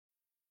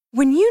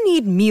When you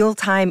need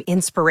mealtime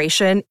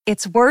inspiration,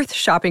 it's worth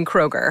shopping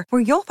Kroger,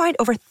 where you'll find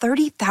over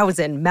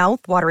 30,000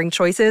 mouth-watering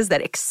choices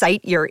that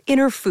excite your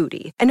inner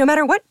foodie. And no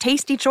matter what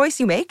tasty choice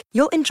you make,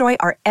 you'll enjoy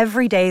our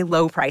everyday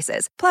low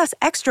prices, plus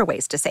extra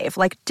ways to save,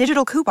 like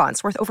digital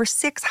coupons worth over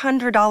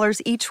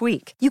 $600 each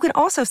week. You can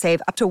also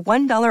save up to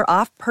 $1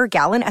 off per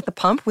gallon at the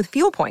pump with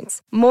fuel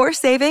points. More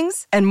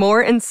savings and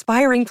more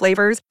inspiring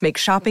flavors make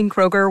shopping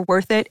Kroger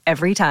worth it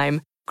every time.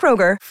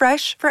 Kroger,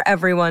 fresh for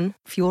everyone.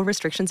 Fuel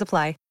restrictions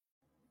apply.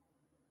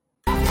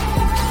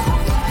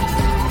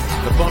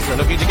 Le Fondre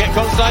looking to get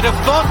outside of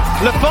Font.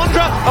 Le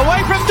Fondre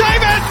away from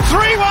David.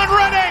 3-1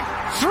 Reading.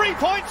 3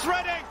 points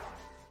Reading.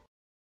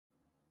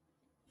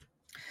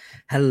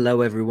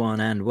 Hello, everyone,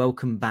 and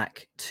welcome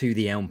back to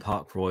the Elm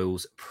Park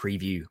Royals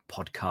preview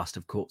podcast,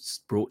 of course,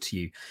 brought to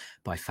you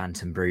by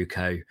Phantom Brew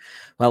Co.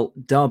 Well,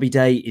 Derby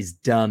Day is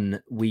done.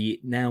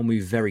 We now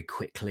move very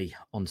quickly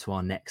onto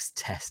our next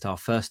test, our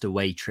first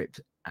away trip,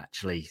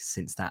 actually,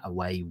 since that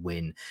away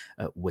win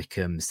at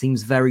Wycombe.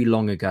 Seems very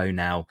long ago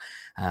now,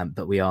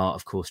 but we are,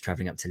 of course,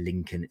 travelling up to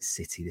Lincoln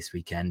City this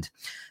weekend.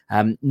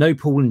 No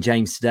Paul and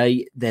James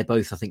today. They're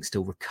both, I think,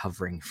 still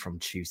recovering from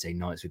Tuesday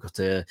nights. We've got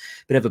a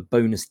bit of a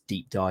bonus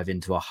deep dive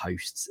into our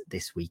hosts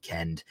this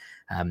weekend.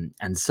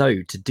 And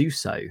so to do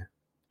so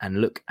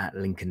and look at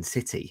Lincoln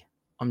City,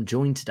 I'm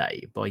joined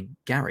today by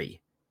Gary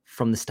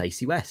from the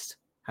Stacey West.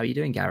 How are you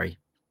doing, Gary?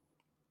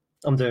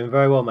 I'm doing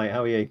very well, mate.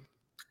 How are you?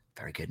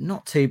 Very good.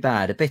 Not too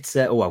bad. A bit,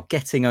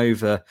 getting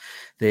over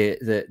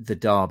the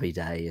Derby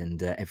Day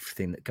and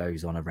everything that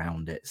goes on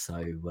around it.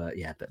 So, but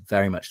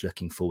very much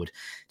looking forward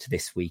to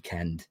this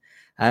weekend.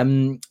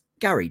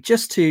 Gary,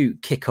 just to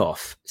kick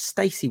off,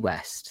 Stacey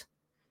West,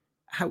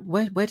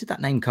 where did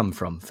that name come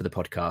from for the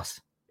podcast?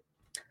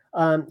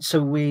 I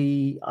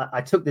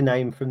took the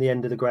name from the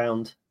End of the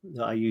Ground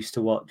that I used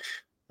to watch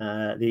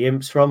the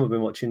Imps from. I've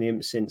been watching the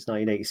Imps since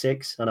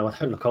 1986. I know I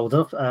don't look old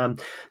enough,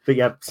 but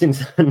yeah, since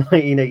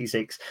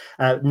 1986.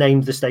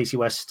 Named the Stacey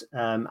West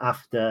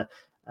after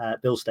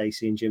Bill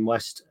Stacey and Jim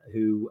West,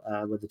 who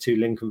were the two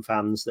Lincoln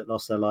fans that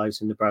lost their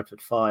lives in the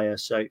Bradford fire.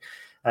 So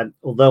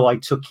although I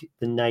took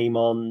the name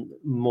on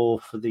more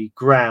for the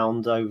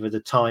ground over the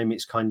time,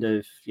 it's kind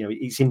of,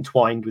 it's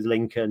entwined with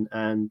Lincoln.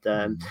 And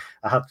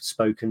I have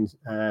spoken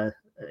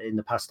in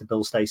the past to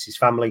Bill Stacey's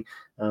family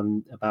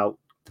about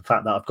the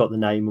fact that I've got the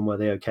name and were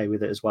they okay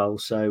with it as well.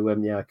 So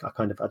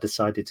I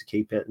decided to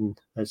keep it, and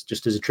as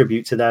just as a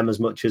tribute to them as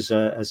much as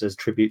a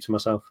tribute to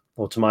myself,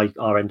 or to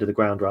our End of the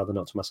Ground rather,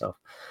 not to myself.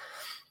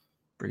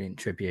 Brilliant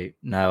tribute.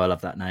 No, I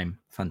love that name.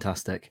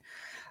 Fantastic.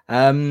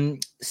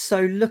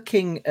 So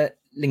looking at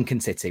Lincoln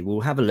City, we'll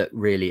have a look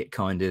really at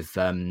kind of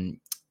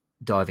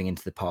diving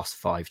into the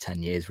past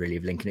 5-10 years really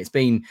of Lincoln. It's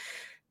been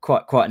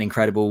quite an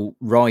incredible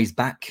rise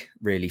back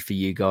really for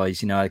you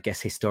guys. I guess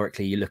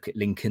historically you look at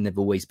Lincoln, they've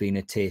always been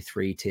a tier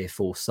 3, tier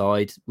 4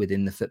 side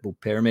within the football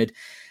pyramid,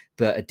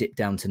 but a dip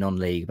down to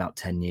non-league about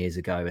 10 years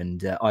ago.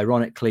 And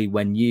ironically,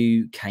 when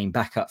you came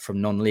back up from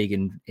non-league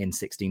in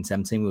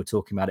 16-17, we were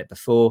talking about it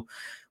before,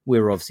 we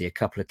were obviously a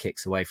couple of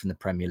kicks away from the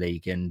Premier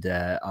League, and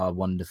our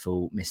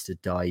wonderful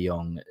Mr. Dai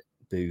Yong,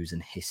 Boos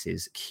and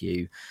Hisses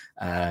Q,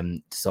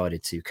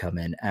 decided to come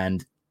in.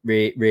 And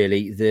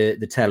really,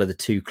 the tale of the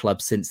two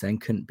clubs since then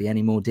couldn't be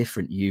any more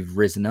different. You've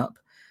risen up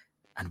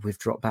and we've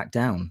dropped back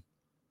down.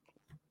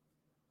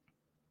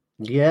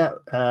 Yeah.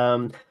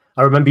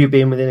 I remember you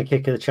being within a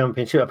kick of the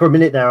Championship. For a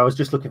minute there, I was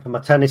just looking for my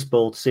tennis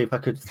ball to see if I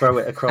could throw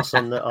it across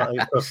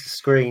across the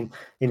screen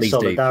in Please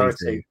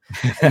solidarity.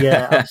 Do.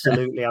 Yeah,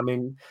 absolutely. I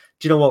mean,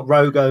 do you know what?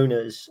 Rogue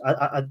owners,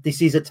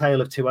 this is a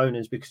tale of two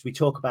owners, because we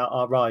talk about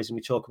our rise and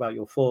we talk about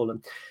your fall,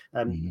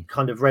 and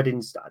kind of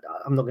Reading's,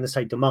 I'm not going to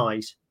say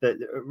demise, but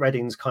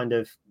Reading's kind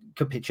of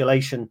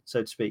capitulation,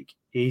 so to speak,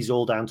 is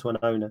all down to an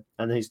owner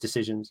and his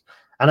decisions.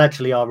 And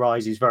actually our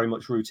rise is very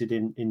much rooted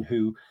in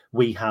who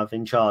we have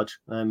in charge,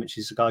 which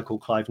is a guy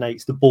called Clive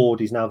Nates. The board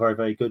is now very,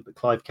 very good, but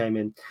Clive came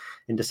in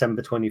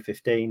December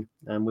 2015,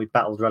 and we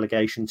battled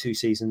relegation 2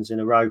 seasons in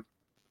a row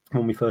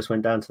when we first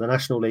went down to the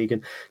National League,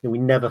 and we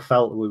never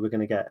felt that we were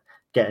going to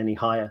get any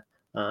higher.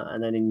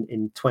 And then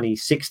in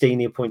 2016,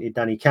 he appointed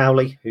Danny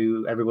Cowley,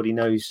 who everybody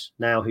knows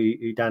now who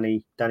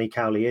Danny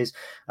Cowley is.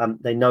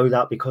 They know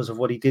that because of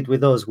what he did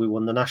with us. We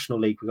won the National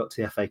League. We got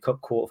to the FA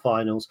Cup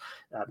quarterfinals.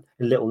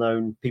 Little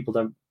known,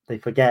 people they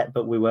forget,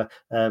 but we were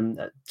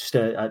just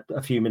a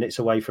few minutes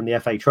away from the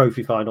FA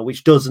Trophy final,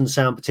 which doesn't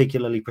sound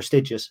particularly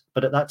prestigious.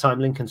 But at that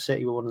time, Lincoln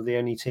City were one of the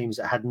only teams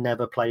that had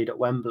never played at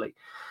Wembley.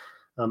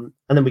 And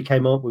then we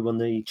came up, we won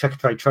the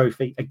Checkatrade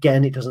Trophy.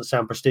 Again, it doesn't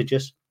sound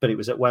prestigious, but it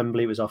was at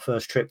Wembley. It was our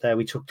first trip there.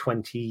 We took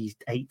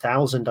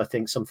 28,000, I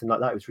think, something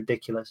like that. It was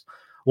ridiculous.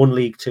 Won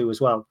League Two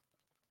as well.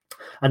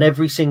 And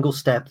every single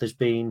step, there's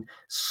been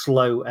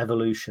slow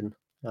evolution.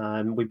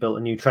 We built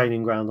a new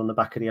training ground on the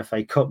back of the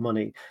FA Cup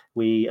money.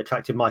 We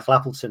attracted Michael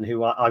Appleton,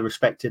 who I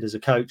respected as a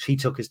coach. He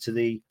took us to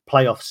the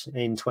playoffs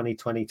in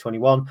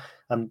 2020-21,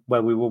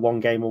 where we were one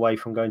game away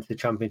from going to the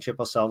Championship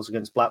ourselves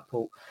against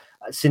Blackpool.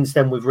 Since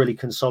then, we've really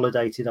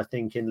consolidated, I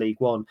think, in League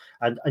One.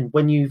 And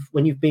when you've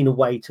been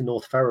away to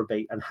North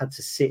Ferriby and had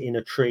to sit in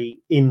a tree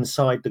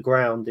inside the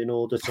ground in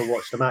order to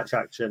watch the match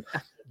action,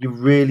 you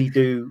really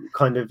do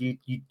kind of you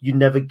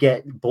never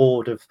get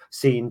bored of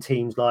seeing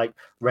teams like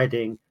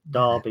Reading,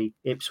 Derby,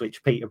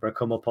 Ipswich, Peterborough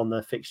come up on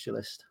their fixture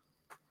list.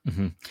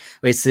 Mm-hmm.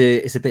 Well,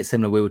 it's a bit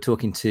similar. We were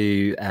talking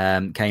to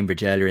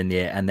Cambridge earlier in the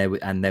year, and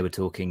they were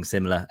talking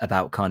similar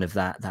about kind of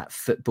that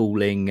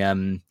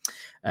footballing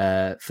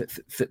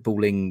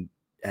footballing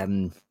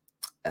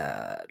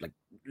like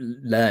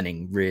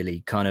learning,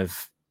 really, kind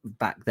of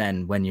back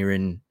then when you're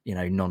in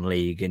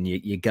non-league and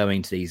you're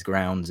going to these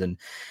grounds. And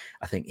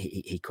I think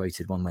he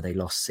quoted one where they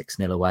lost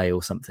 6-0 away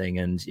or something,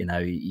 and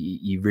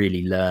you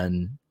really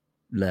learn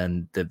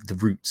the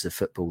roots of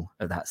football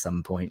at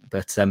some point.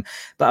 But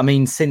I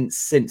mean,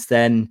 since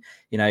then,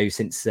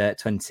 since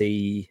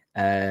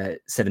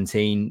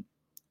 2017,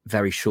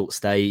 very short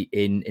stay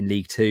in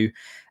League Two,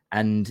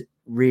 and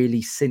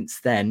really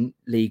since then,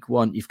 League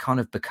One, you've kind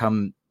of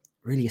become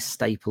really a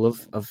staple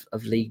of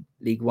League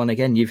One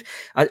again.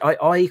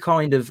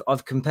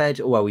 I've compared,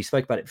 well, we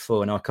spoke about it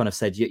before, and I kind of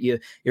said you're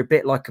a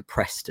bit like a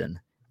Preston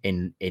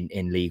in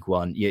League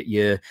One.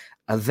 You're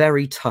a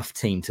very tough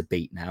team to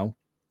beat now.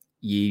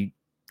 You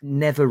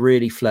never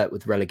really flirt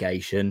with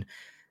relegation,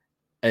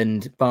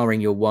 and barring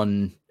your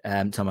one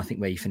time, I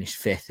think, where you finished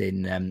fifth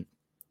in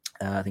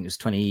I think it was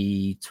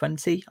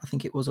 2020, I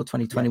think it was, or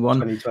 2021.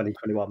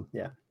 2021,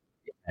 yeah.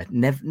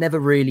 Never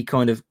really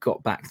kind of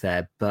got back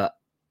there, but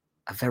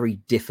a very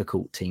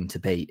difficult team to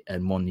beat,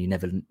 and one you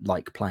never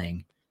like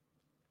playing.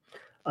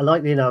 I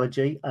like the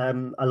analogy.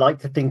 I like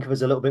to think of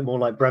us a little bit more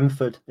like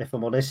Brentford, if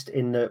I'm honest,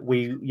 in that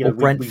we feel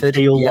like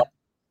an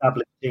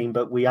established team,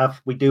 but we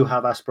do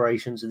have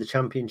aspirations of the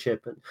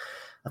Championship. And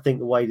I think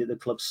the way that the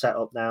club's set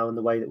up now, and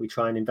the way that we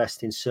try and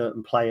invest in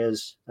certain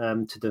players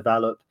to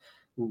develop,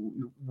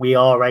 we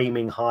are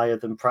aiming higher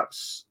than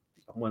perhaps.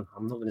 Well,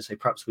 I'm not going to say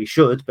perhaps we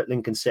should, but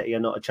Lincoln City are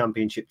not a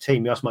Championship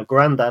team. You ask my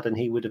granddad, and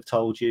he would have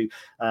told you,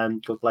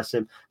 God bless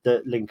him,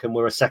 that Lincoln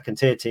were a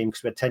second-tier team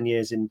because we had 10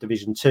 years in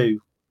Division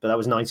 2, but that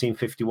was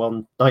 1952 to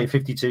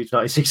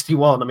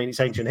 1961. I mean, it's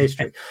ancient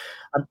history.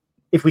 And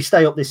if we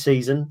stay up this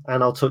season,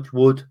 and I'll touch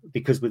wood,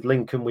 because with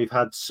Lincoln, we've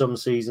had some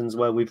seasons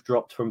where we've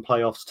dropped from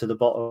playoffs to the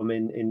bottom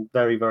in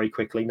very, very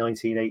quickly.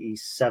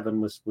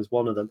 1987 was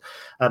one of them.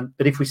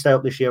 But if we stay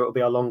up this year, it'll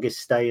be our longest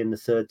stay in the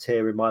third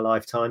tier in my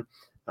lifetime.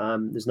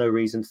 There's no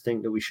reason to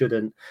think that we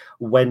shouldn't.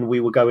 When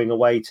we were going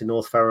away to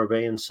North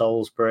Ferriby and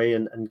Salisbury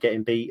and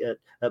getting beat at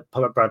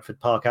Bradford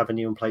Park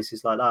Avenue and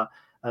places like that,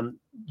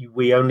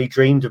 we only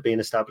dreamed of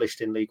being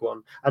established in League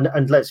One.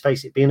 And let's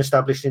face it, being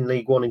established in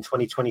League One in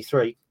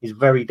 2023 is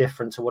very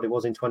different to what it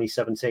was in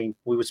 2017.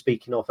 We were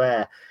speaking off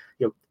air.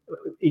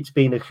 It's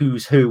been a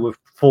who's who of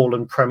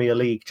fallen Premier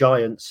League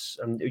giants,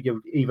 and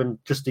even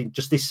just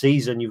this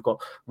season, you've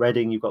got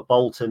Reading, you've got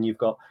Bolton, you've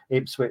got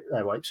Ipswich.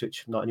 Well,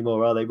 Ipswich not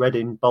anymore, are they?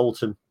 Reading,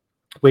 Bolton,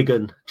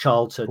 Wigan,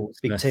 Charlton,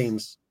 big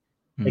teams.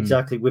 Mm-hmm.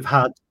 Exactly. We've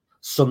had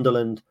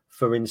Sunderland,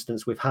 for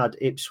instance. We've had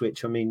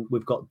Ipswich. I mean,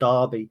 we've got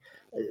Derby.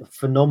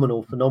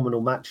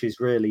 Phenomenal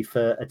matches, really,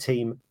 for a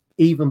team.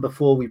 Even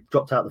before we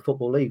dropped out of the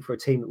Football League, for a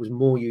team that was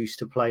more used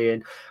to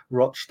playing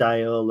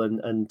Rochdale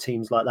and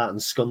teams like that, and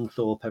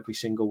Scunthorpe every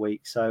single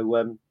week.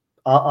 So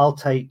I'll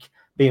take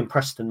being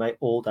Preston, mate,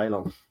 all day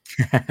long.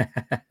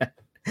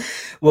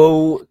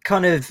 Well,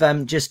 kind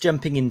of just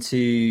jumping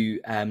into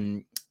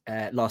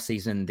last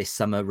season, this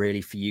summer,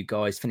 really, for you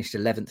guys. Finished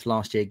 11th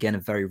last year. Again, a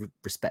very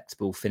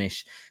respectable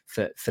finish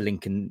for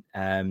Lincoln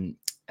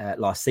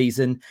last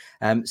season.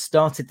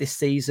 Started this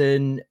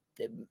season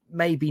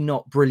maybe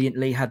not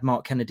brilliantly. Had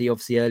Mark Kennedy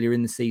obviously earlier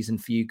in the season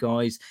for you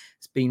guys.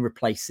 It's been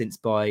replaced since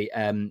by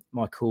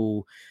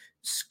Michael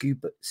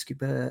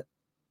Skubala.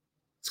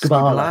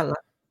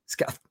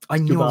 I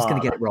knew I was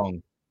going to get it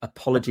wrong.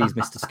 Apologies,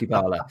 Mr.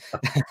 Skubala.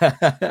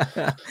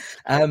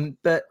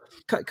 But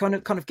kind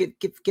of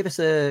give us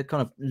a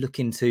kind of look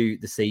into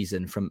the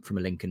season from a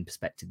Lincoln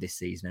perspective this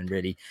season, and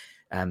really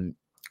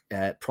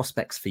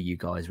prospects for you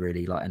guys,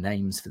 really, like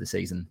names for the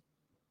season.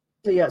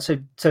 Yeah, so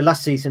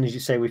last season, as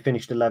you say, we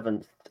finished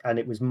 11th, and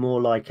it was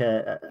more like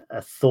a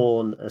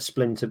thorn, a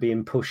splinter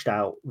being pushed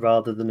out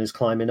rather than us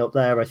climbing up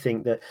there. I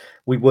think that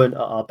we weren't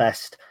at our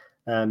best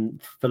for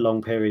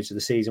long periods of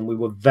the season. We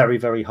were very,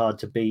 very hard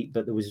to beat,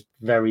 but there was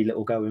very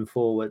little going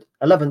forward.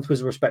 11th was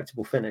a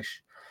respectable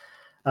finish.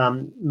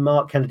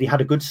 Mark Kennedy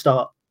had a good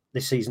start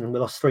this season, and we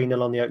lost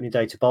 3-0 on the opening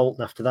day to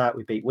Bolton. After that,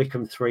 we beat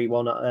Wickham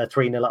 3-0 at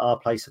our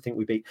place. I think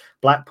we beat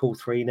Blackpool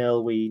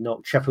 3-0. We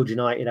knocked Sheffield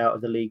United out of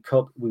the League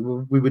Cup. We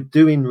were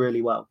doing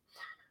really well.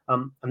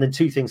 And then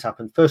two things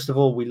happened. First of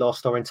all, we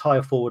lost our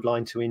entire forward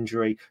line to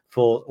injury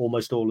for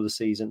almost all of the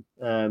season.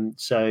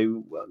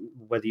 So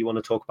whether you want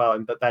to talk about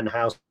him, but Ben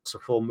House, a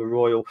former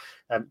Royal,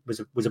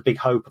 was a big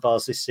hope of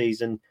ours this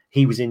season.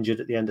 He was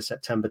injured at the end of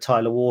September.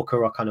 Tyler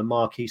Walker, our kind of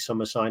marquee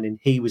summer signing,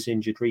 he was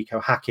injured.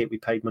 Rico Hackett, we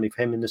paid money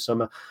for him in the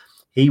summer.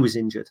 He was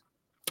injured.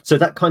 So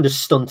that kind of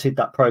stunted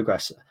that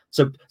progress.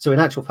 So in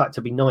actual fact,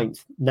 to be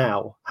 9th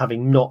now,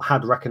 having not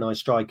had recognised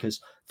strikers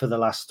for the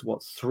last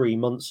 3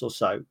 months or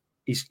so,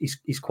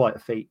 is quite a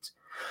feat.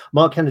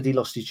 Mark Kennedy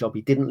lost his job.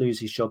 He didn't lose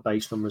his job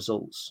based on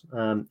results.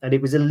 And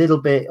it was a little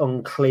bit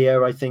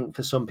unclear, I think,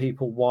 for some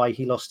people why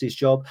he lost his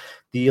job.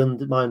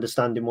 My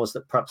understanding was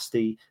that perhaps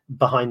the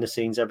behind the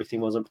scenes, everything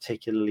wasn't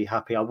particularly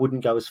happy. I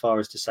wouldn't go as far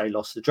as to say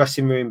lost the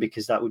dressing room,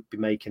 because that would be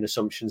making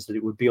assumptions that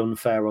it would be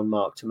unfair on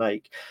Mark to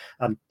make.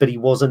 But he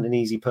wasn't an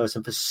easy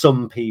person for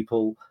some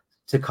people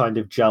to kind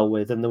of gel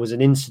with. And there was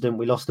an incident.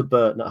 We lost to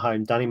Burton at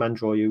home. Danny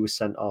Mandroiu was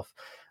sent off.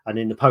 And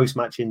in the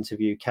post-match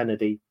interview,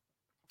 Kennedy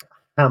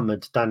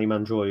hammered Danny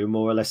Mandroiu,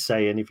 more or less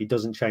saying if he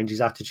doesn't change his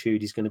attitude,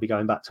 he's going to be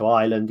going back to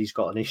Ireland. He's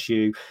got an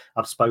issue.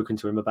 I've spoken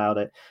to him about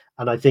it.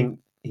 And I think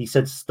he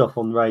said stuff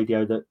on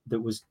radio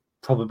that was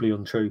probably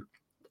untrue.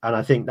 And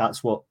I think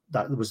that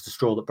was the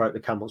straw that broke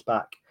the camel's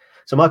back.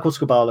 So Michael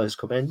Skubala has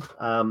come in.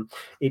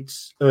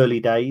 It's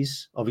early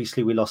days.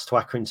 Obviously, we lost to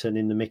Accrington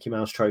in the Mickey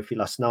Mouse Trophy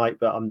last night,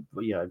 but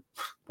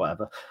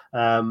whatever.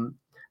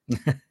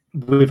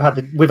 We've had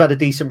a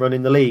decent run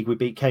in the league. We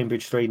beat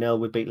Cambridge 3-0.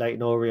 We beat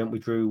Leyton Orient. We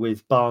drew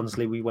with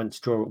Barnsley. We went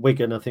to draw at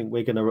Wigan. I think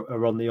Wigan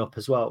are on the up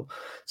as well.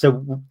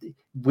 So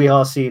we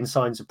are seeing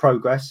signs of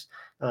progress,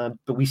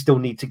 but we still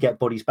need to get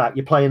bodies back.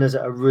 You're playing us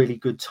at a really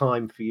good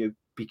time for you,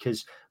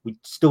 because we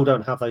still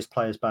don't have those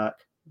players back.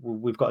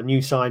 We've got a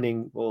new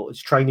signing, or it's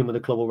training with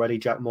the club already.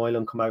 Jack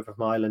Moylan come over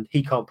from Ireland.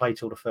 He can't play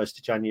till the 1st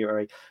of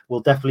January.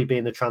 We'll definitely be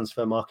in the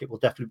transfer market. We'll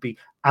definitely be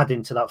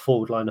adding to that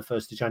forward line the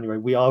 1st of January.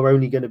 We are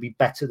only going to be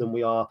better than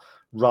we are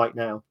right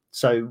now.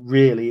 So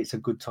really, it's a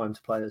good time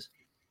to play us.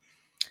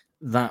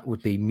 That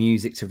would be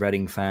music to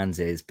Reading fans,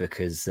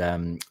 because I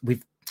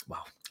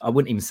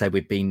wouldn't even say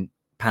we've been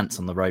pants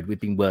on the road. We've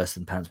been worse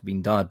than pants. We've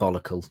been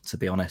diabolical, to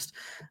be honest.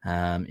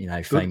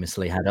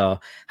 Famously had our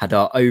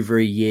over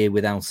a year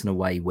without an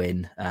away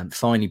win,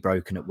 finally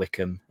broken at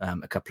Wickham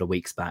a couple of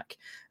weeks back.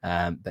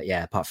 But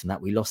yeah, apart from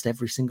that, we lost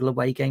every single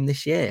away game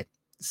this year,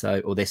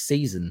 or this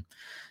season.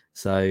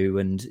 So,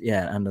 and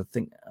I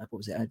think,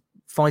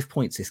 5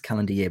 points this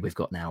calendar year we've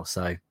got now.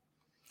 So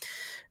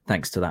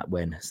thanks to that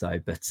win. So,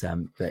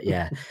 but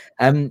yeah,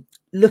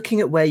 looking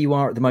at where you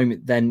are at the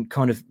moment, then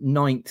kind of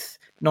ninth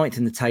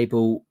in the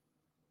table.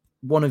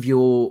 One of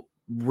your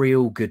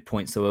real good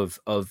points of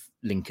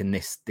Lincoln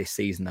this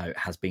season, though,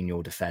 has been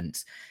your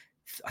defence.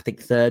 I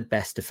think 3rd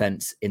best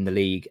defence in the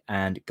league,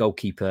 and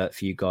goalkeeper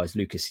for you guys,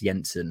 Lucas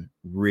Jensen,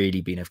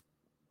 really been a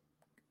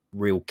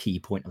real key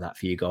point of that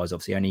for you guys.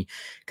 Obviously, only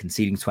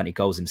conceding 20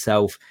 goals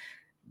himself.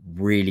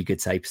 Really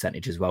good save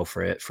percentage as well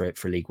for a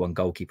League One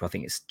goalkeeper. I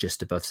think it's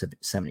just above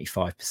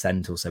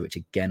 75% or so, which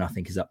again I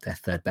think is up there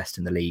 3rd best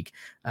in the league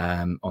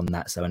on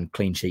that. So, and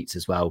clean sheets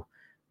as well.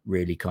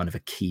 Really kind of a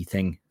key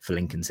thing for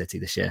Lincoln City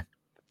this year.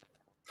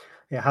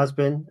 It has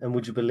been, and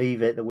would you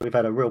believe it, that we've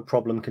had a real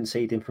problem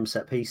conceding from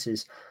set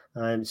pieces.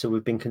 So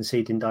we've been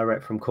conceding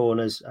direct from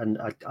corners, and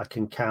I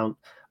can count.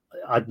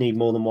 I'd need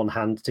more than one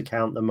hand to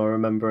count them. I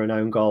remember an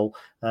own goal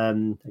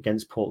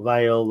against Port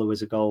Vale. There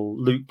was a goal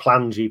Luke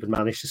Plange even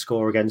managed to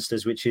score against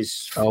us, which is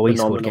he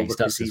scored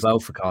against us as well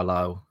for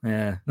Carlisle.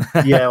 Yeah,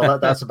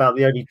 that's about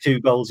the only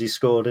 2 goals he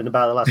scored in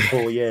about the last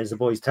 4 years. The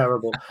boy's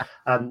terrible.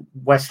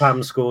 West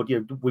Ham scored.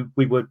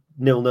 We were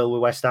 0-0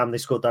 with West Ham. They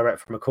scored direct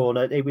from a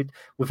corner.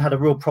 We've had a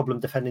real problem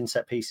defending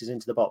set pieces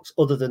into the box.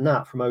 Other than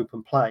that, from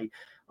open play,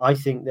 I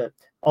think that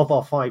of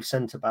our 5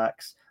 centre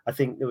backs, I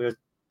think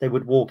they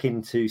would walk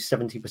into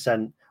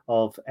 70%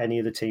 of any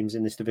of the teams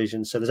in this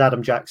division. So there's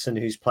Adam Jackson,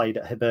 who's played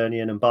at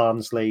Hibernian and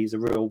Barnsley. He's a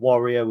real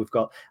warrior. We've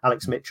got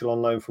Alex Mitchell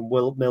on loan from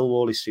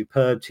Millwall. He's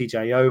superb.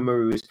 TJ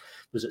Omer, who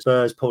was at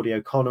Spurs. Paudie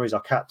O'Connor is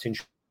our captain.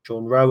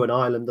 Sean Rowe, an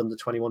Ireland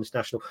under-21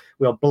 international.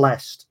 We are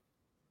blessed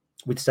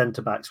with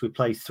centre-backs. We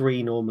play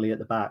 3 normally at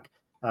the back.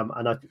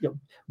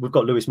 We've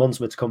got Lewis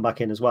Monsma to come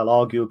back in as well.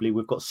 Arguably,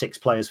 we've got 6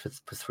 players for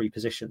 3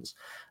 positions.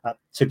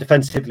 So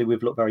defensively,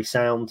 we've looked very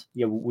sound.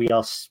 We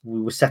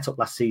were set up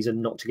last season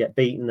not to get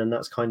beaten, and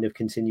that's kind of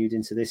continued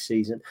into this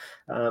season.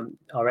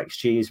 Our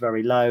XG is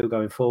very low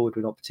going forward.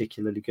 We're not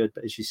particularly good,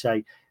 but as you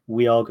say,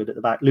 we are good at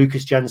the back.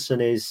 Lucas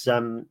Jensen is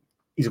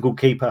he's a good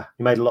keeper.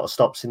 He made a lot of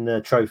stops in the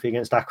trophy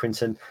against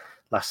Accrington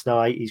last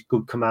night. He's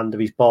good command of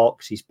his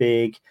box. He's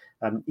big.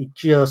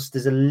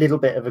 There's a little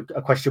bit of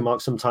a question mark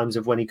sometimes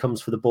of when he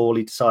comes for the ball,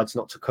 he decides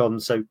not to come.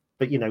 So,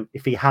 but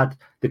if he had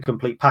the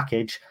complete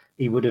package,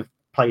 he would have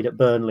played at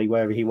Burnley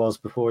where he was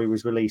before he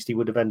was released. He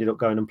would have ended up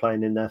going and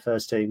playing in their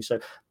first team. So,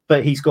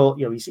 but he's got,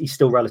 he's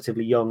still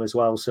relatively young as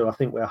well. So I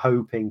think we're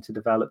hoping to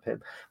develop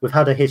him. We've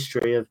had a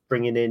history of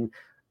bringing in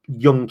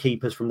young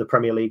keepers from the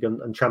Premier League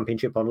and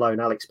Championship on loan.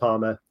 Alex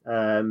Palmer,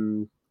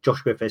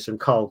 Josh Griffiths and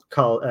Carl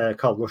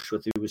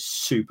Rushworth, who was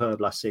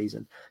superb last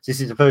season. So this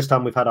is the first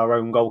time we've had our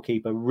own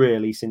goalkeeper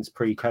really since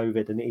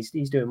pre-COVID, and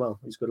he's doing well.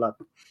 He's a good lad.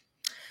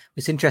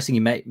 It's interesting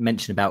you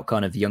mentioned about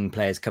kind of young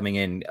players coming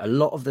in. A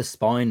lot of the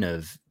spine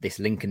of this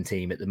Lincoln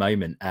team at the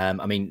moment.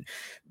 I mean,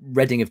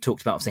 Reading have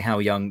talked about obviously how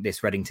young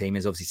this Reading team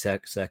is. Obviously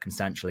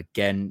circumstantial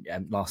again.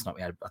 Last night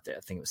we had, I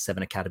think it was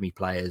 7 academy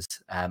players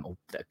that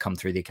come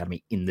through the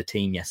academy in the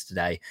team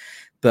yesterday.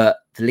 But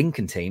the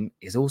Lincoln team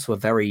is also a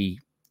very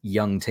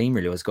young team.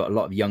 Really, it's got a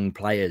lot of young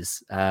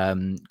players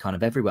kind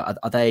of everywhere.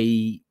 Are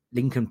they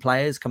Lincoln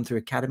players come through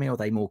academy, or are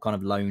they more kind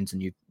of loans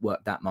and you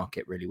work that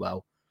market really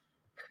well?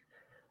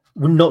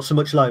 Well, not so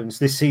much loans.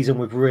 This season,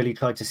 we've really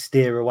tried to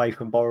steer away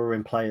from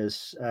borrowing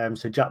players.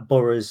 So Jack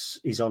Burrows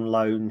is on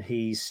loan.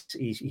 He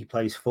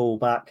plays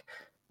fullback.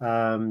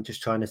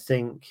 Just trying to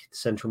think.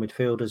 Central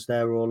midfielders,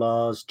 they're all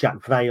ours.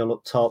 Jack Vale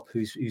up top,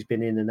 who's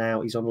been in and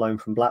out. He's on loan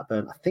from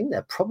Blackburn. I think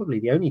they're probably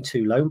the only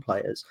 2 loan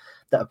players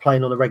that are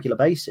playing on a regular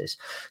basis.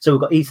 So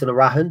we've got Ethan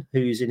Arahan,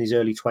 who's in his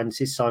early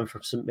 20s, signed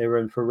from St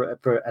Mirren for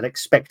an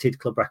expected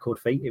club record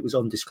fee. It was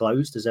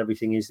undisclosed, as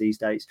everything is these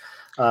days.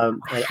 I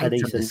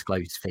hate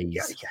undisclosed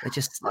fees. Yeah. They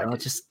just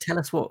tell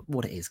us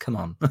what it is. Come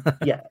on.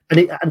 Yeah,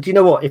 and do you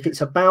know what? If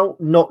it's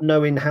about not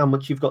knowing how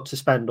much you've got to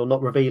spend or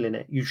not revealing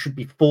it, you should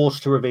be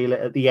forced to reveal it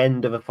at the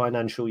end of a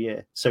financial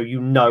year, so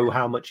you know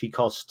how much he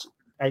costs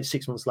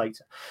 6 months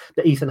later.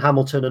 But Ethan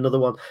Hamilton, another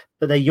one,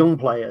 but they're young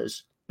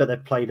players, but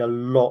they've played a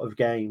lot of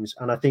games,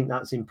 and I think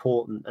that's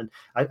important. And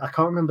I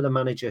can't remember the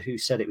manager who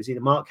said it. It was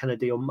either Mark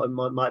Kennedy or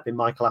might have been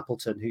Michael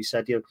Appleton, who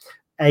said,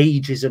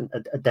 age isn't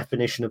a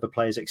definition of a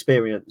player's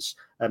experience.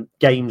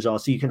 Games are.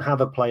 So you can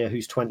have a player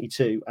who's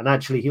 22 and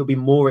actually he'll be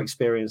more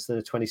experienced than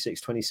a 26,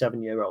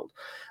 27-year-old.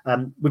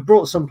 We've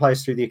brought some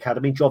players through the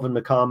academy. Jovan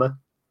Makama,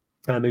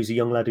 who's a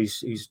young lad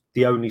who's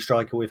the only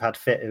striker we've had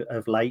fit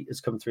of late,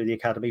 has come through the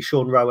academy.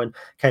 Sean Rowan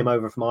came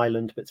over from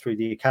Ireland, but through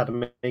the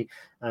academy.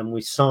 And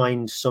we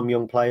signed some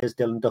young players.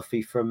 Dylan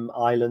Duffy from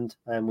Ireland,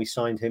 and we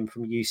signed him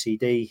from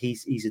UCD.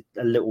 He's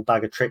a little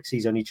bag of tricks.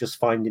 He's only just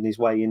finding his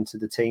way into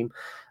the team.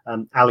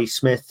 Ali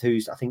Smith,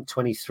 who's I think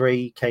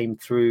 23, came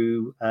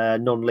through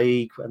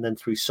non-league and then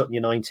through Sutton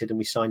United, and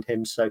we signed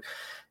him. So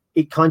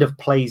it kind of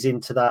plays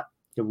into that.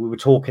 We were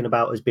talking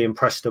about as being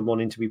Preston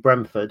wanting to be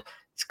Brentford.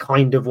 It's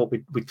kind of what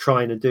we're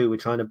trying to do. We're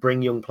trying to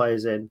bring young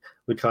players in.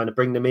 We're trying to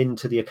bring them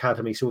into the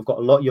academy. So we've got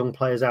a lot of young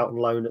players out on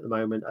loan at the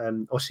moment.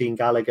 Oisin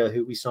Gallagher,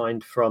 who we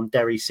signed from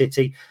Derry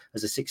City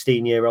as a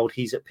 16-year-old.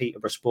 He's at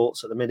Peterborough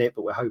Sports at the minute,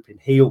 but we're hoping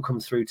he'll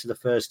come through to the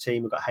first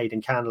team. We've got Hayden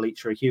Cannell,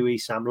 Leitcher Huey,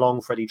 Sam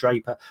Long, Freddie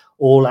Draper,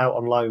 all out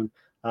on loan.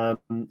 And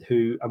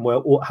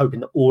we're hoping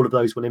that all of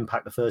those will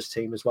impact the first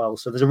team as well.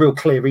 So there's a real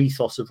clear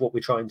ethos of what we're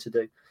trying to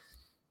do.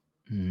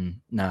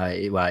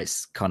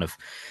 It's kind of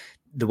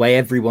the way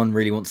everyone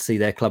really wants to see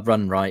their club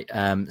run, right?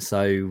 So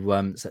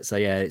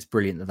yeah, it's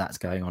brilliant that that's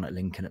going on at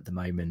Lincoln at the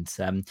moment.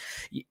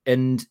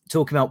 And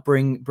talking about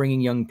bringing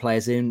young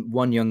players in,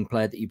 one young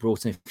player that you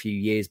brought in a few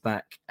years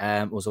back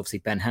was obviously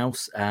Ben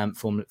House,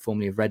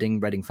 formerly of Reading.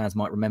 Reading fans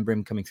might remember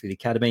him coming through the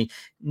academy.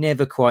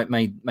 Never quite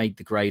made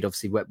the grade,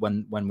 obviously,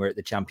 when we're at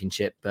the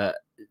Championship, but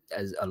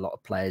as a lot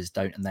of players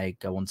don't, and they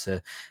go on to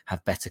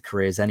have better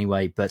careers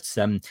anyway. But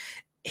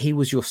he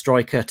was your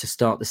striker to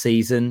start the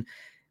season.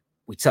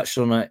 We touched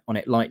on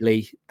it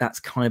lightly. That's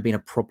kind of been a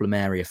problem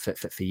area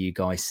for you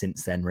guys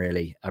since then,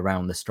 really,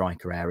 around the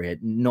striker area.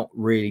 Not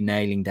really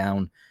nailing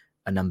down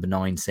a number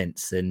 9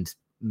 since, and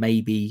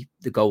maybe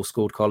the goal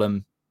scored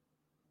column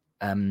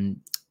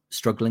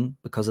struggling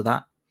because of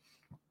that.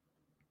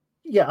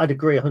 Yeah, I'd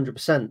agree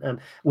 100%.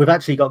 We've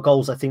actually got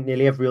goals I think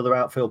nearly every other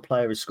outfield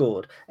player has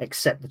scored,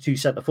 except the 2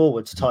 centre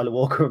forwards, Tyler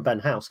Walker and Ben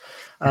House.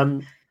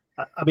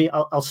 I mean,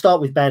 I'll start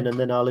with Ben and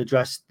then I'll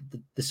address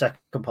the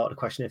second part of the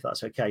question, if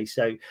that's okay.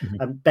 So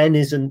Ben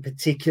isn't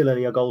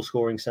particularly a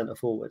goal-scoring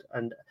centre-forward.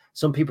 And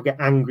some people get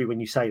angry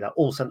when you say that.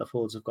 All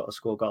centre-forwards have got to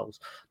score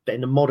goals. But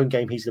in the modern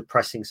game, he's the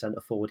pressing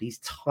centre-forward. He's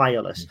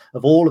tireless.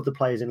 Of all of the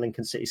players in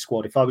Lincoln City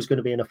squad, if I was going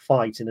to be in a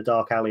fight in a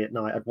dark alley at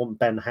night, I'd want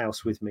Ben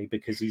House with me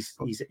because he's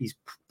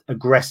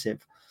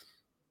aggressive.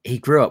 He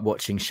grew up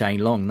watching Shane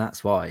Long,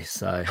 that's why.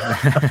 So,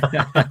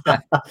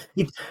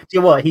 do you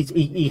know what?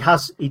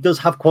 He does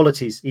have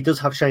qualities. He does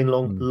have Shane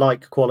Long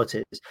like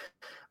qualities.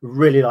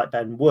 Really like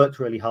Ben. Worked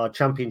really hard.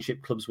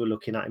 Championship clubs were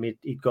looking at him.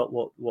 He'd got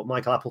what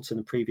Michael Appleton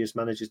and previous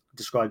managers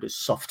described as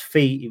soft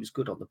feet. He was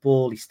good on the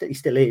ball. He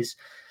still is.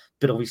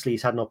 But obviously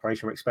he's had an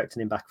operation. We're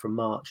expecting him back from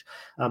March.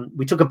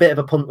 We took a bit of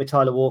a punt with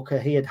Tyler Walker.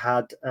 He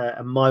had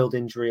a mild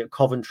injury at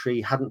Coventry.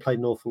 Hadn't played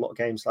an awful lot of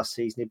games last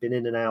season. He'd been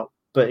in and out.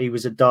 But he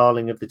was a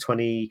darling of the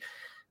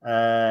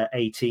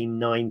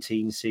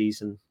 2018-19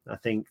 season. I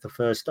think the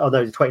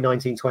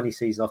 2019-20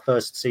 season, our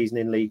first season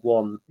in League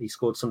One. He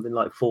scored something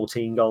like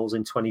 14 goals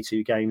in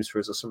 22 games for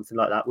us or something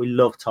like that. We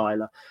love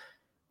Tyler.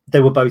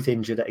 They were both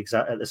injured at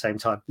the same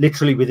time,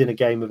 literally within a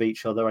game of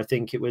each other. I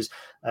think it was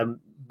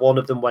one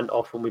of them went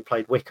off when we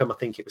played Wickham. I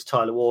think it was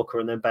Tyler Walker,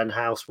 and then Ben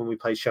House when we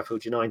played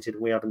Sheffield United,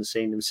 and we haven't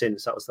seen them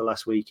since. That was the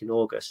last week in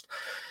August.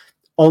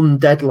 On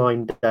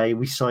deadline day,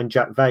 we signed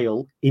Jack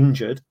Vale,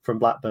 injured, from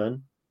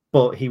Blackburn,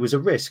 but he was a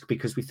risk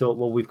because we thought,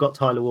 well, we've got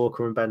Tyler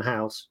Walker and Ben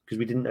House because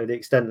we didn't know the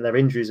extent of their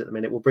injuries at the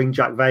minute. We'll bring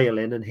Jack Vale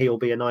in and he'll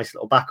be a nice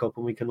little backup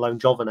and we can loan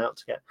Jovan out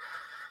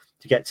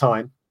to get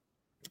time.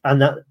 And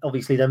that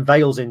obviously then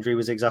Vale's injury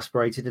was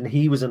exasperated and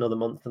he was another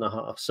month and a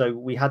half. So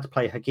we had to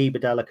play Hagee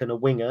Badelic and a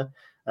winger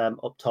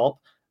up top.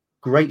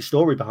 Great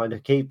story behind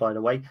Hakeeb, by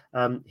the way.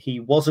 He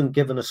wasn't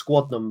given a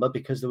squad number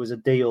because there was a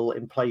deal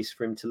in place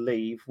for him to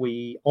leave.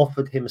 We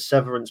offered him a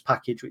severance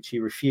package, which he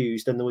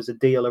refused, and there was a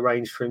deal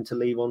arranged for him to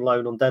leave on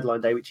loan on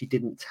deadline day, which he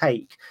didn't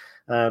take.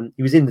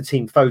 He was in the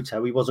team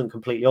photo. He wasn't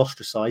completely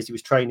ostracized. He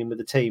was training with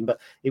the team, but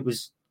it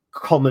was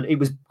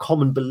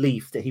common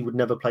belief that he would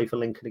never play for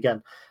Lincoln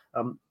again.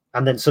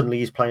 And then suddenly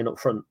he's playing up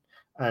front.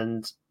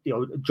 And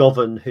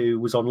Jovan, who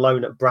was on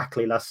loan at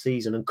Brackley last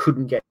season and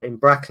couldn't get in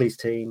Brackley's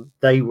team,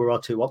 they were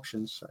our two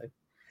options. So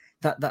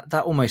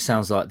that almost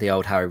sounds like the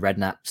old Harry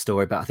Redknapp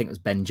story, but I think it was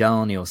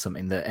Benjani or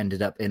something that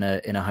ended up in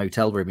a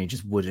hotel room and he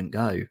just wouldn't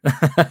go.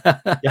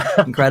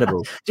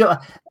 Incredible.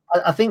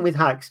 I think with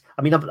Hacks,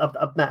 I mean,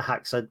 I've met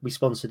Hacks. We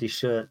sponsored his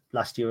shirt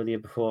last year or the year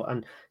before,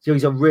 and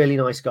he's a really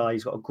nice guy.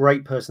 He's got a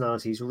great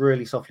personality. He's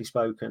really softly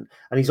spoken,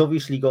 and he's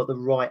obviously got the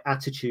right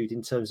attitude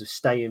in terms of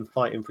staying,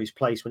 fighting for his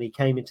place. When he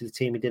came into the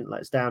team, he didn't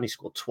let us down. He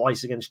scored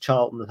twice against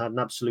Charlton and had an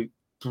absolute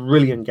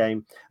brilliant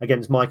game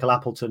against Michael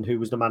Appleton, who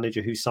was the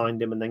manager who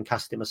signed him and then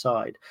cast him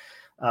aside.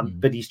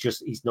 But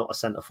he's not a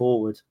centre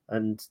forward,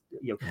 and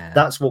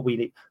that's what we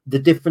need. The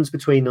difference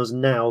between us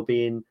now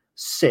being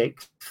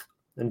sixth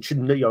and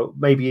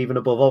maybe even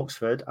above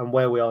Oxford and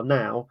where we are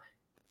now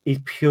is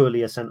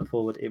purely a centre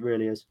forward. It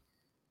really is.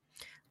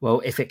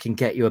 Well, if it can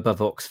get you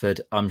above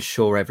Oxford, I'm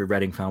sure every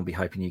Reading fan will be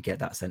hoping you get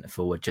that centre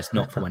forward, just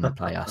not for when you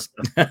play us.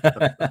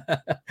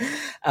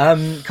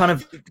 Kind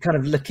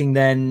of looking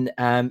then,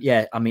 I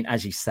mean,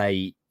 as you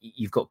say,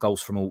 you've got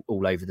goals from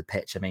all over the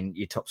pitch. I mean,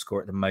 your top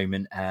scorer at the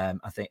moment, I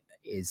think,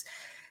 is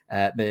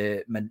I'm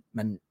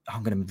going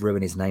to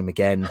ruin his name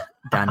again,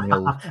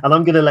 Daniel. And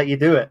I'm going to let you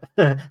do it.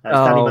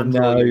 Oh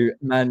no,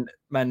 Mandroyu.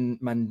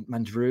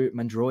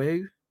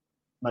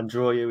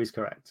 Mandroyu is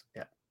correct.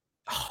 Yeah.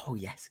 Oh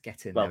yes,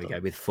 get in. Well there done. We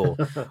go with 4.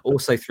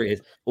 also three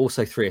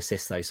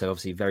assists though. So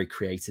obviously very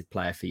creative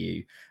player for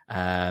you.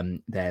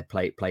 There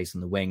plays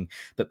on the wing,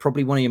 but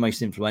probably one of your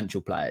most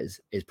influential players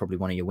is probably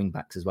one of your wing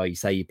backs as well. You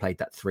say you played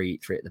that three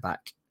at the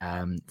back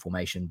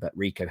formation, but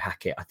Rico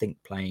Hackett, I think,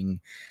 playing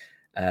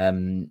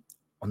on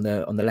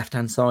the left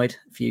hand side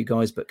for you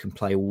guys, but can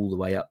play all the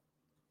way up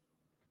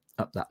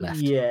that left.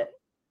 Yeah,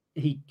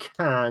 he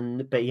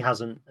can, but he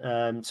hasn't.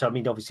 So I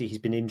mean, obviously he's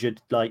been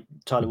injured, like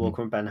Tyler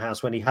Walker and Ben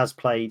House. When he has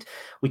played,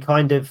 we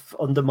kind of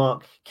under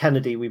Mark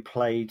Kennedy, we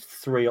played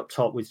 3 up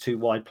top with 2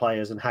 wide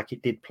players, and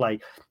Hackett did play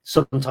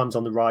sometimes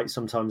on the right,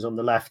 sometimes on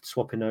the left,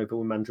 swapping over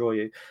with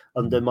Mandroyu.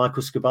 Under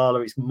Michael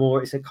Skubala,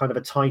 it's a kind of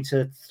a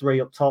tighter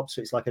 3 up top,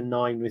 so it's like a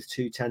 9 with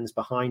 2 10s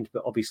behind.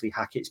 But obviously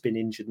Hackett's been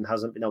injured and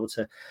hasn't been able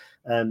to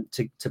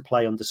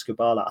play under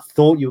Skubala. I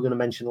thought you were going to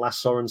mention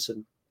Lasse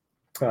Sorensen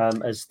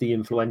as the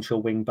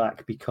influential wing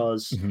back,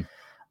 because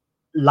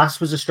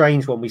Lasse was a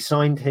strange one. We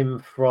signed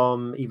him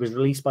he was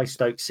released by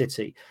Stoke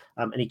City,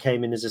 and he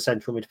came in as a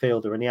central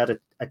midfielder, and he had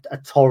a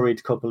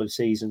torrid couple of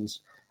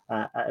seasons.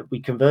 We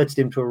converted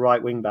him to a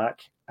right wing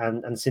back,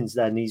 and since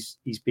then he's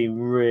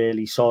been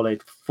really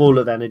solid, full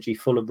of energy,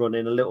 full of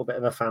running, a little bit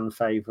of a fan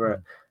favourite.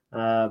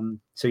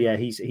 So yeah,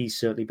 he's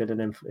certainly been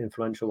an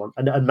influential one.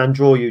 And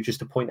Mandroyu, just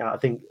to point out, I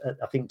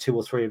think 2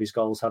 or 3 of his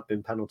goals have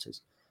been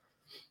penalties.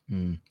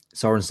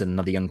 Sorensen,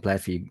 another young player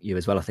for you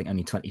as well. I think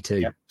only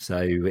 22. Yep.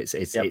 So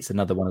it's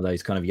another one of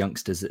those kind of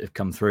youngsters that have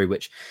come through,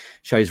 which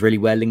shows really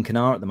where Lincoln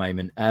are at the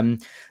moment.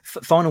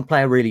 Final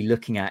player really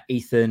looking at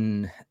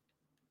Ethan.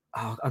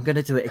 Oh, I'm going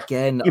to do it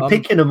again. You're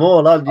picking them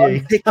all, aren't you?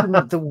 I'm picking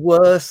the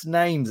worst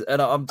names, and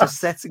I'm just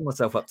setting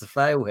myself up to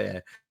fail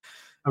here.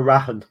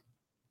 Arahan.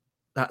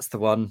 That's the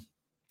one.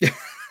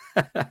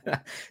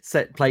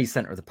 Plays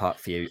centre of the park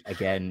for you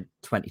again.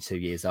 22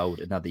 years old,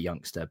 another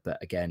youngster, but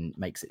again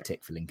makes it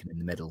tick for Lincoln in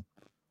the middle.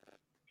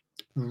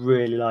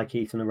 Really like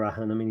Ethan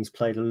Arahan. I mean, he's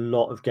played a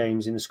lot of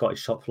games in the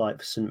Scottish top flight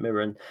for St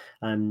Mirren.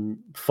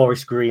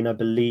 Forest Green, I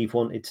believe,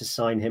 wanted to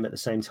sign him at the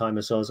same time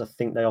as us. I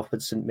think they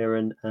offered St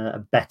Mirren a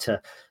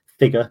better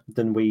figure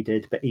than we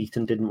did, but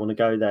Ethan didn't want to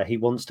go there. He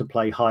wants to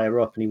play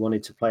higher up, and he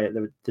wanted to play at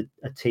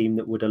a team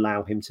that would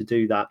allow him to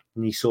do that.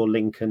 And he saw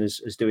Lincoln as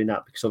doing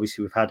that, because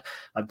obviously we've had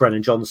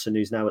Brennan Johnson,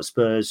 who's now at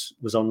Spurs,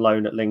 was on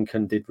loan at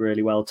Lincoln, did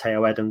really well.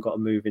 Teo Eden got a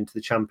move into the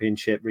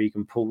Championship.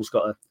 Regan Poole's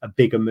got a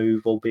bigger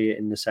move, albeit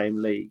in the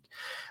same league.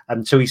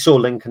 And so he saw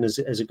Lincoln as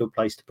a good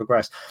place to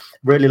progress.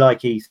 Really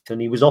like Ethan.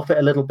 He was off it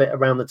a little bit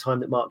around the time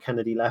that Mark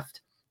Kennedy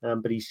left.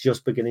 But he's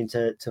just beginning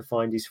to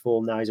find his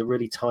form now. He's a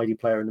really tidy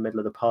player in the middle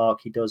of the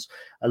park. He does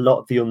a lot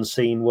of the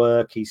unseen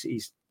work.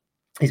 He's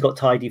got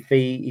tidy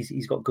feet.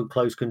 He's got good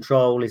close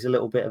control. He's a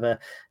little bit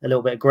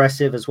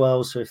aggressive as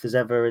well. So if there's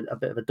ever a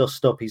bit of a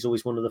dust up, he's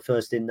always one of the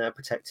first in there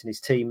protecting his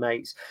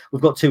teammates.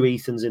 We've got 2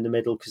 Ethans in the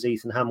middle because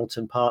Ethan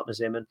Hamilton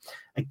partners him. And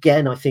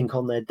again, I think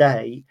on their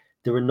day,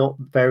 there are not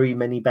very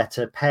many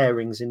better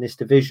pairings in this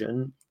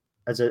division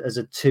as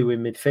a 2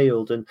 in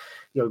midfield. And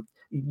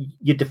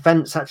your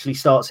defence actually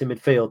starts in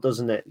midfield,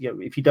 doesn't it?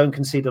 If you don't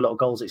concede a lot of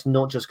goals, it's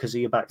not just because of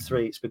your back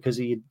 3; it's because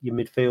of your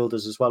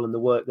midfielders as well and the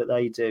work that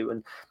they do.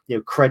 And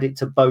credit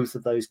to both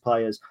of those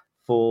players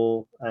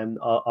for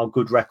our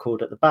good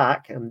record at the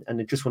back, and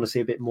I just want to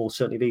see a bit more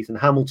certainly of Ethan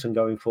Hamilton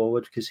going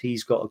forward, because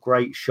he's got a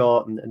great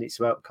shot, and it's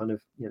about kind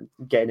of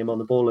getting him on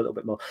the ball a little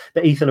bit more.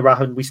 But Ethan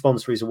Arahan, we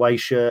sponsor his away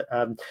shirt.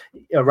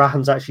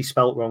 Arahan's actually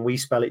spelt wrong. We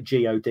spell it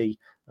G-O-D.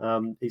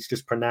 It's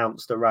just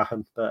pronounced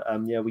Arahan, but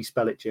we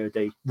spell it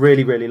G-O-D.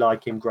 Really, really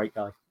like him. Great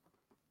guy.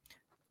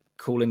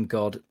 Call him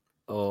God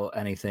or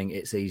anything,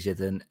 it's easier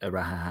than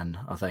Arahan,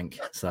 I think.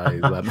 So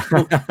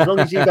as long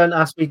as you don't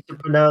ask me to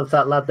pronounce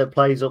that lad that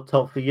plays up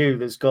top for you,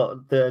 that's got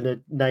a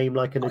name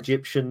like an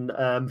Egyptian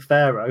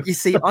pharaoh. You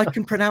see, I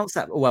can pronounce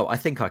that. Well, I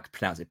think I could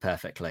pronounce it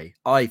perfectly.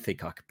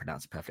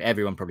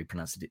 Everyone probably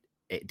pronounced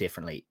it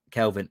differently.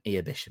 Kelvin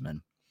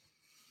Iabishaman.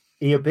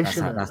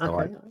 Iabishaman. That's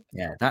how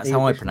that's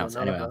how I pronounce it.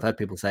 Anyway, I've heard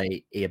people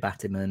say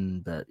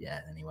Iabatiman, but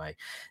anyway,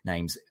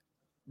 names.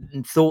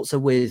 Thoughts are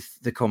with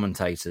the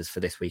commentators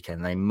for this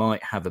weekend. They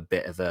might have a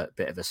bit of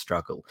a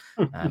struggle,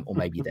 or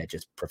maybe they're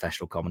just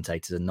professional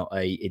commentators and not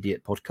a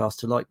idiot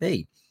podcaster like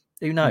me.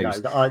 Who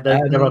knows? No,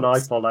 they're on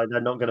iFollow. They're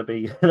not going to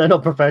be. They're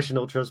not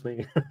professional. Trust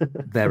me.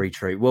 Very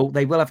true. Well,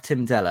 they will have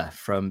Tim Della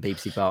from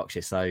BBC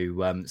Berkshire, so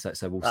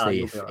we'll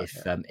see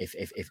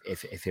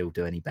if he'll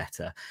do any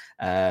better.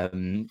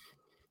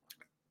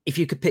 If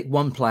you could pick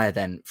one player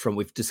then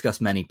we've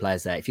discussed many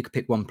players there. If you could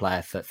pick one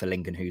player for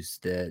Lincoln who's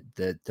the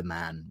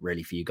man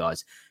really for you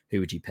guys, who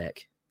would you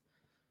pick?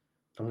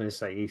 I'm going to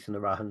say Ethan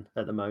Arahan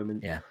at the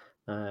moment. Yeah.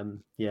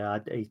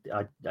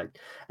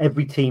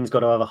 Every team's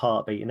got to have a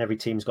heartbeat, and every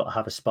team's got to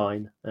have a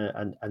spine,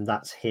 and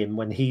that's him.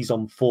 When he's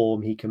on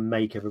form, he can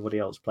make everybody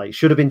else play. It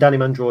should have been Danny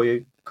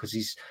Mandroiu, because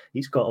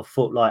he's got a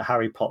foot like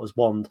Harry Potter's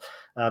wand,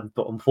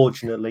 but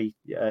unfortunately,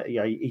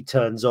 he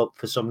turns up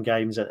for some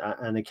games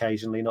and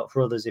occasionally not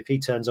for others. If he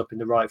turns up in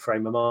the right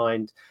frame of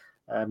mind,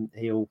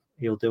 he'll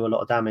do a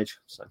lot of damage.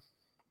 So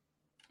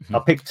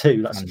I'll pick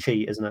two. That's a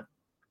cheat, isn't it?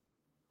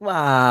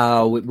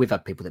 Wow, we've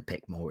had people that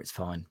pick more. It's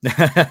fine.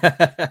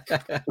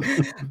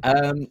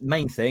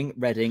 Main thing,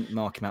 Reading,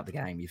 mark him out the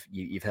game.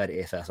 You've heard it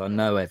here first. I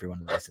know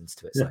everyone listens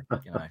to it, so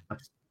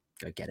just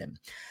go get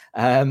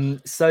him.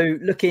 So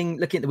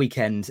looking at the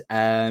weekend,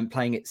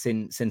 playing at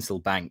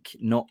Sincil Bank,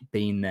 not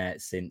been there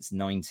since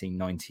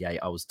 1998.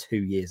 I was 2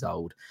 years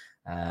old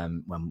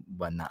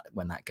when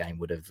that game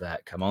would have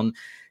come on.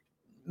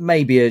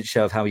 Maybe a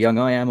show of how young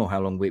I am or how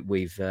long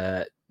we've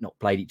not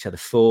played each other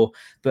for.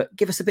 But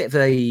give us a bit of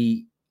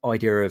a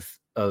idea of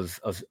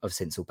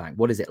Sincil Bank.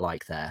 What is it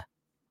like there?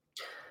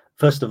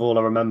 First of all,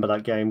 I remember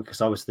that game because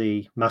I was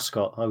the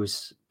mascot. I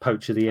was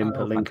Poacher the Imp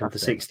at Lincoln for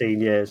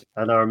 16 years.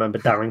 And I remember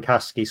Darren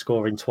Caskey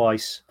scoring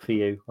twice for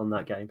you on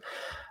that game.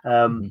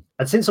 And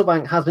Sincil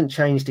Bank hasn't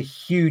changed a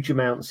huge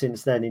amount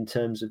since then in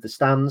terms of the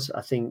stands.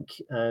 I think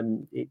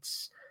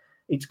it's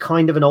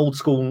kind of an old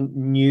school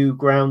new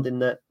ground in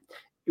that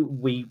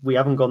we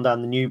haven't gone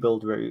down the new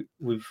build route.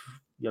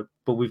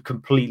 But we've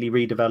completely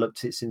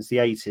redeveloped it since the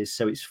 80s.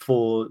 So it's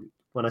four,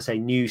 when I say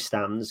new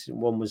stands,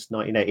 one was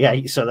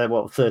 1988, so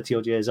they're 30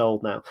 odd years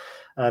old now.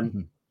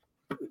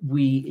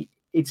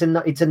 It's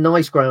a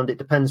nice ground. It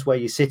depends where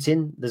you're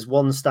sitting. There's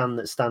one stand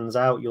that stands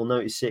out. You'll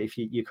notice it if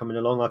you're coming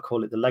along. I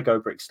call it the Lego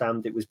brick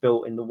stand. It was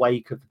built in the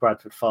wake of the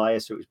Bradford fire,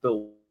 so it was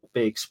built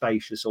big,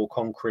 spacious, all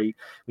concrete.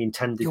 We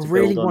intended You're to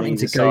really build wanting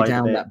to go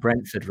down that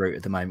Brentford route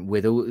at the moment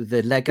with all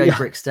the Lego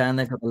brick stand.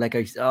 They've got the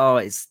Lego.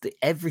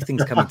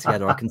 Everything's coming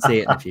together. I can see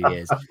it in a few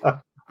years.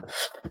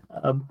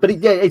 But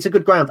it's a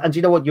good ground, and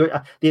you know what?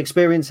 The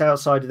experience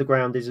outside of the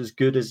ground is as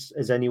good as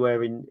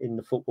anywhere in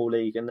the Football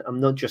League. And I'm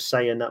not just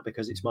saying that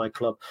because it's my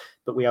club,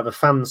 but we have a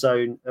fan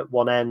zone at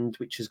one end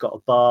which has got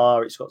a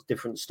bar. It's got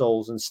different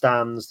stalls and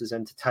stands. There's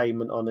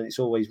entertainment on, and it's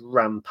always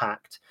ram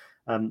packed.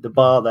 The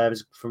bar there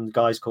is from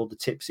guys called the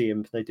Tipsy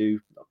Imp. They do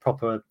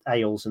proper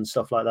ales and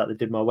stuff like that. They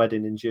did my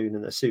wedding in June,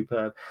 and they're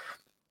superb.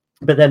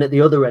 But then at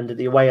the other end, at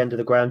the away end of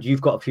the ground,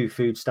 you've got a few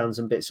food stands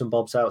and bits and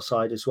bobs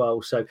outside as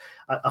well. So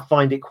I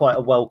find it quite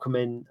a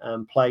welcoming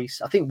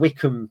place. I think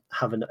Wickham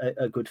have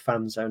a good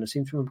fan zone. I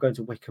seem to remember going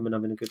to Wickham and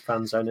having a good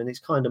fan zone, and it's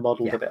kind of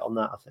modelled a bit on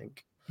that, I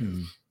think.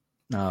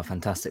 Oh,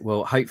 fantastic!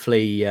 Well,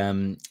 hopefully, be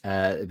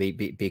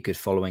a good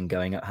following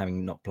going up.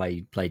 Having not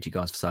played you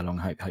guys for so long,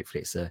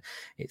 hopefully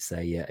it's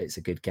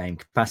a good game.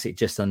 Capacity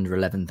just under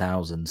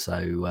 11,000,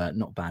 so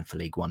not bad for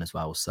League One as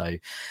well. So,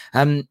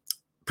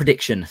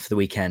 prediction for the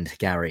weekend,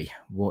 Gary.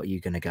 What are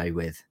you going to go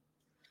with?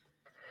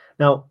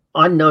 Now,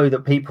 I know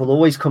that people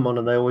always come on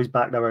and they always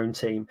back their own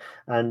team,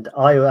 and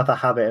I have a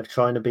habit of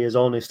trying to be as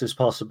honest as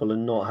possible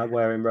and not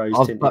wearing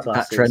rose-tinted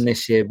glasses. That trend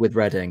this year with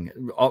Reading.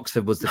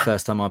 Oxford was the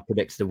first time I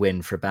predicted a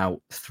win for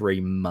about 3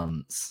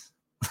 months.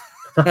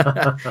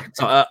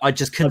 So I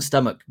just couldn't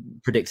stomach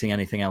predicting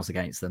anything else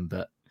against them.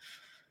 But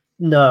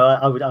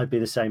no, I'd be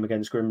the same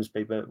against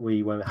Grimsby, but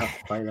we won't have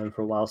to play them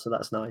for a while, so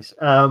that's nice.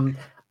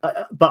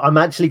 But I'm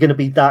actually going to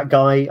be that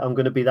guy. I'm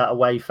going to be that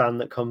away fan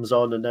that comes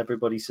on and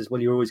everybody says,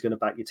 well, you're always going to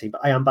back your team.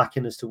 But I am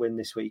backing us to win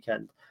this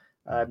weekend.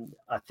 I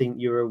think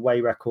your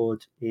away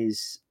record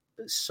is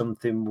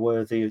something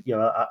worthy.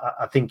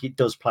 I think it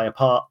does play a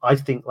part. I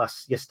think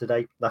last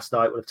night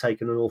would have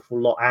taken an awful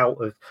lot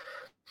out of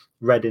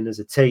Reading as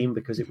a team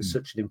because it was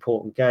such an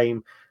important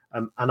game.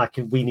 And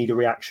we need a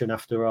reaction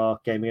after our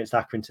game against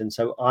Accrington.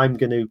 So I'm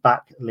going to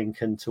back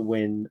Lincoln to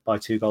win by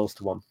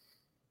 2-1.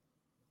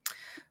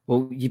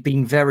 Well, you've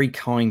been very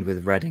kind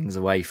with Reading's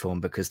away form,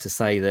 because to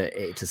say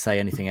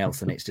anything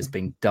else and it's just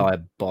been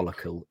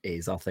diabolical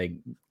is, I think,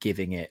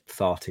 giving it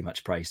far too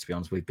much praise. To be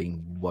honest, we've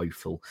been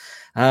woeful.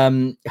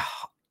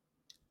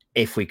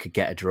 If we could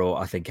get a draw,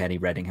 I think any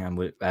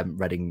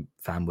Reading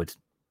fan would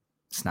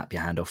snap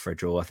your hand off for a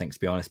draw, I think, to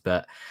be honest.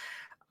 But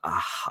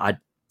I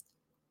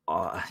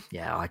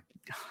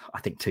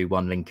think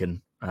 2-1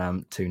 Lincoln,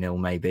 2-0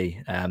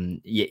 maybe.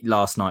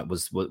 Last night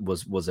was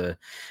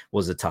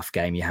a tough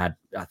game. You had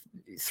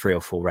 3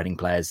 or 4 Reading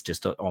players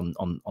just on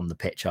the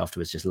pitch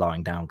afterwards, just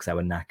lying down because they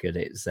were knackered.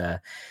 It's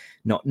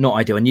not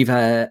ideal. And you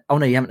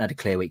haven't had a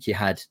clear week. You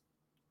had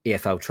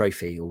EFL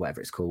Trophy or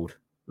whatever it's called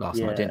last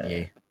night, didn't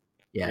you?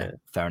 Yeah,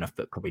 fair enough,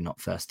 but probably not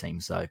first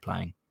team. So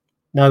playing.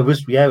 No,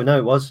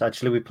 it was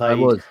actually. We played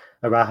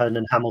Arahan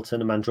and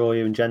Hamilton and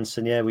Mandroya and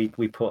Jensen. Yeah, we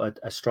put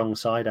a strong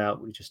side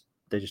out.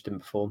 They just didn't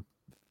perform.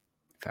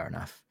 Fair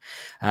enough.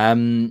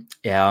 I'm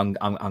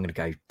going to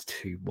go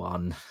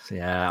 2-1.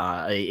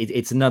 Yeah,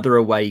 it's another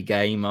away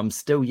game. I'm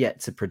still yet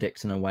to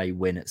predict an away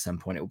win at some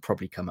point. It will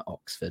probably come at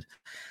Oxford,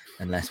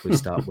 unless we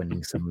start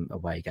winning some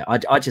away game.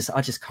 I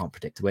just can't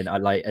predict a win.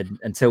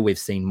 Until we've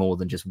seen more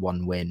than just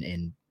one win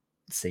in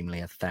seemingly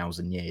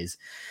 1,000 years.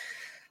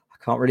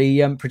 I can't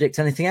really predict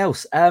anything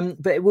else.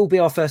 But it will be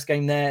our first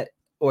game there,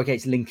 or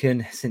against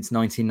Lincoln, since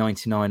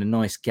 1999. A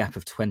nice gap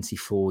of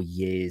 24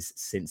 years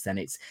since then.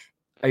 It's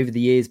over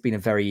the years been a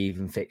very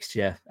even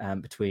fixture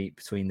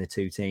between the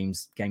two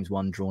teams. Games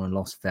won, drawn and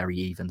lost, very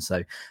even.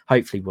 So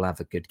hopefully we'll have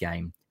a good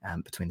game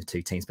between the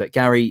two teams. But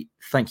Gary,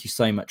 thank you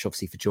so much,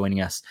 obviously, for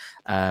joining us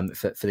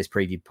for this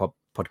preview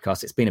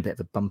podcast. It's been a bit of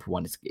a bumper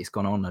one. It's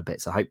gone on a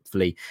bit, so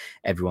hopefully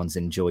everyone's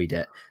enjoyed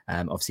it.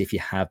 Obviously, if you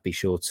have, be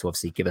sure to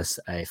obviously give us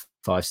a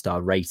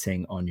 5-star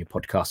rating on your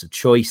podcast of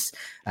choice.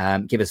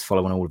 Give us a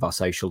follow on all of our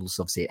socials.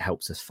 Obviously, it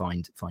helps us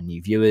find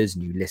new viewers,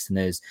 new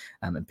listeners,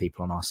 and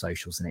people on our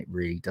socials, and it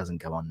really doesn't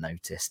go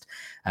unnoticed.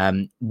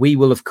 We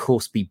will, of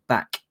course, be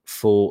back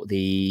for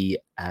the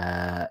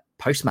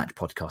post-match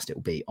podcast. It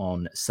will be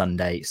on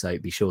Sunday, so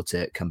be sure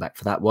to come back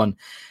for that one.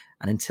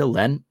 And until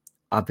then,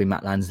 I've been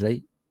Matt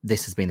Lansley.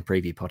 This has been the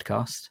Preview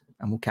Podcast,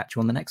 and we'll catch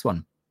you on the next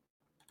one.